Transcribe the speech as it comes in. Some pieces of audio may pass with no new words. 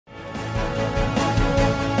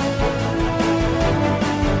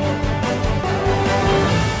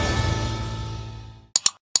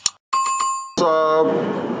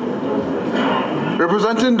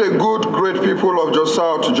Representing the good, great people of Jos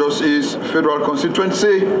South, Jos East Federal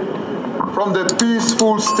Constituency from the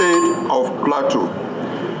peaceful state of Plateau.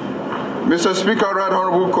 Mr. Speaker, right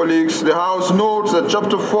honorable colleagues, the House notes that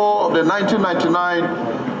Chapter 4 of the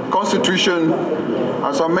 1999 Constitution,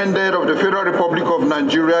 as amended of the Federal Republic of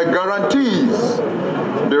Nigeria, guarantees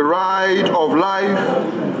the right of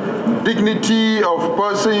life, dignity of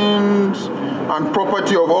persons, and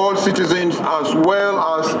property of all citizens, as well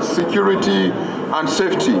as security and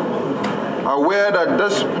safety. Aware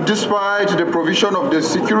that despite the provision of the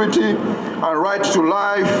security and right to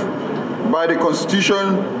life by the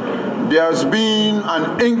Constitution, there has been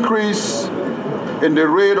an increase in the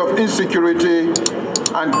rate of insecurity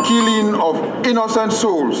and killing of innocent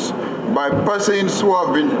souls by persons who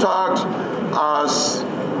have been tagged as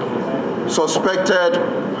suspected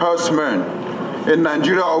herdsmen in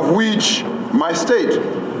Nigeria, of which my state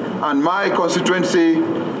and my constituency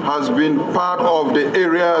has been part of the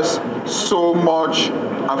areas so much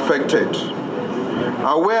affected.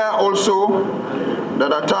 Aware also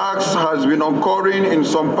that attacks has been occurring in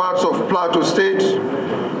some parts of Plateau State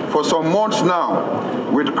for some months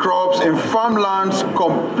now, with crops in farmlands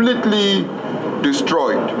completely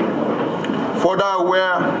destroyed. Further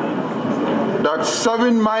aware that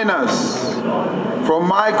 7 miners from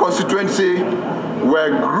my constituency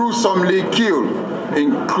were gruesomely killed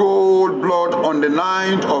in cold blood on the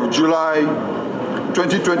 9th of July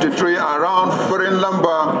 2023 around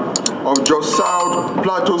Ferenlamba of Jos South,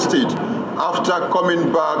 Plateau State, after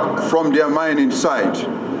coming back from their mining site.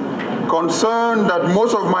 Concerned that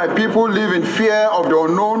most of my people live in fear of the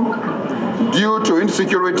unknown due to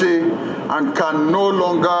insecurity and can no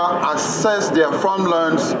longer access their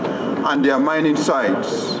farmlands and their mining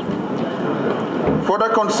sites. Further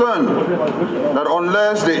concern that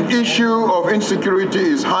unless the issue of insecurity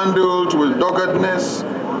is handled with doggedness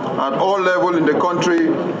at all levels in the country,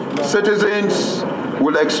 citizens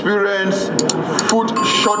will experience food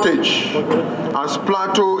shortage, as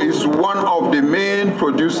Plateau is one of the main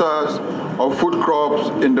producers of food crops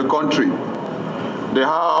in the country. The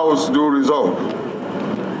House do resolve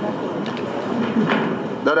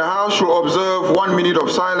that the House should observe 1 minute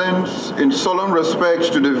of silence in solemn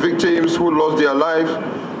respect to the victims who lost their life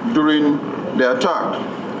during the attack.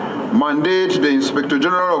 Mandate the Inspector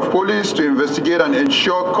General of Police to investigate and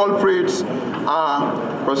ensure culprits are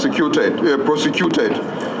prosecuted.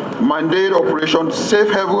 Mandate Operation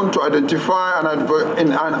Safe Haven to identify and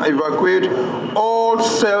evacuate all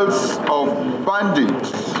cells of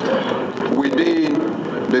bandits within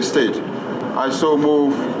the state. I so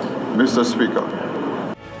move, Mr. Speaker.